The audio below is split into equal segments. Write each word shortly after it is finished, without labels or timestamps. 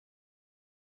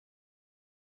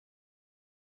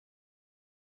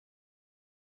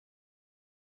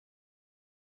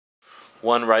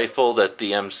One rifle that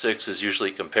the M6 is usually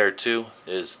compared to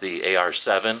is the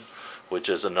AR-7, which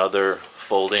is another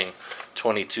folding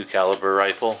 22 caliber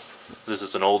rifle. This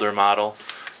is an older model,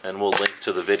 and we'll link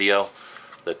to the video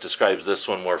that describes this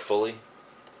one more fully.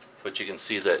 But you can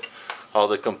see that all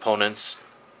the components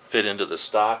fit into the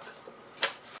stock.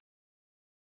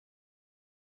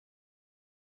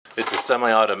 It's a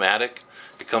semi-automatic.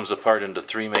 It comes apart into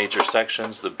three major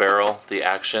sections: the barrel, the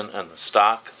action, and the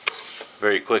stock.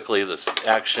 Very quickly, this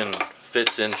action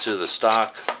fits into the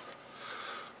stock.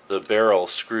 The barrel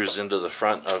screws into the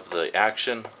front of the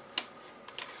action.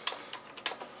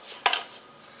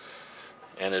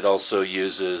 And it also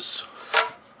uses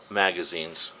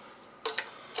magazines.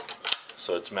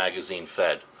 So it's magazine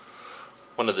fed.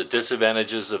 One of the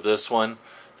disadvantages of this one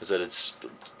is that it's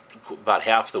about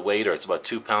half the weight, or it's about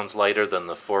 2 pounds lighter than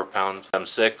the 4-pound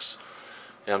M6.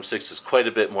 The M6 is quite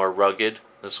a bit more rugged.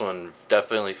 This one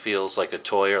definitely feels like a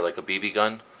toy or like a BB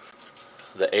gun.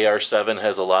 The AR-7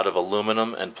 has a lot of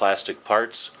aluminum and plastic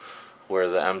parts, where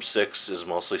the M6 is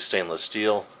mostly stainless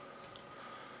steel.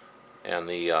 And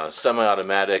the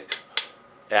semi-automatic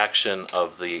action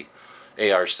of the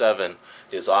AR-7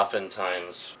 is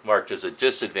oftentimes marked as a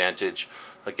disadvantage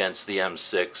against the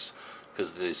M6,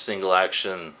 because the single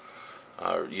action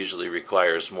usually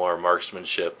requires more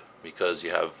marksmanship because you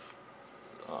have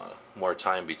more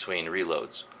time between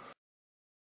reloads.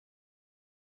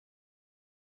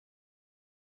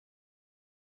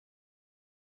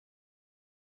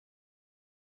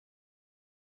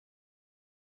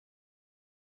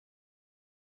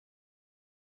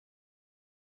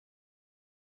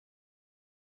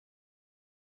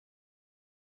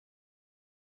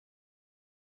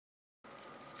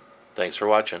 Thanks for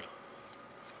watching.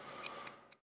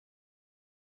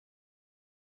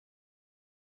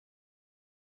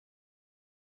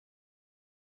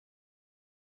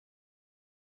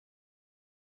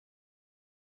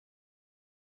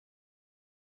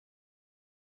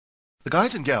 The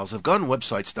guys and gals of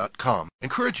GunWebsites.com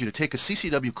encourage you to take a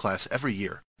CCW class every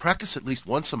year, practice at least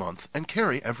once a month, and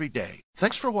carry every day.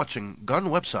 Thanks for watching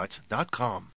GunWebsites.com.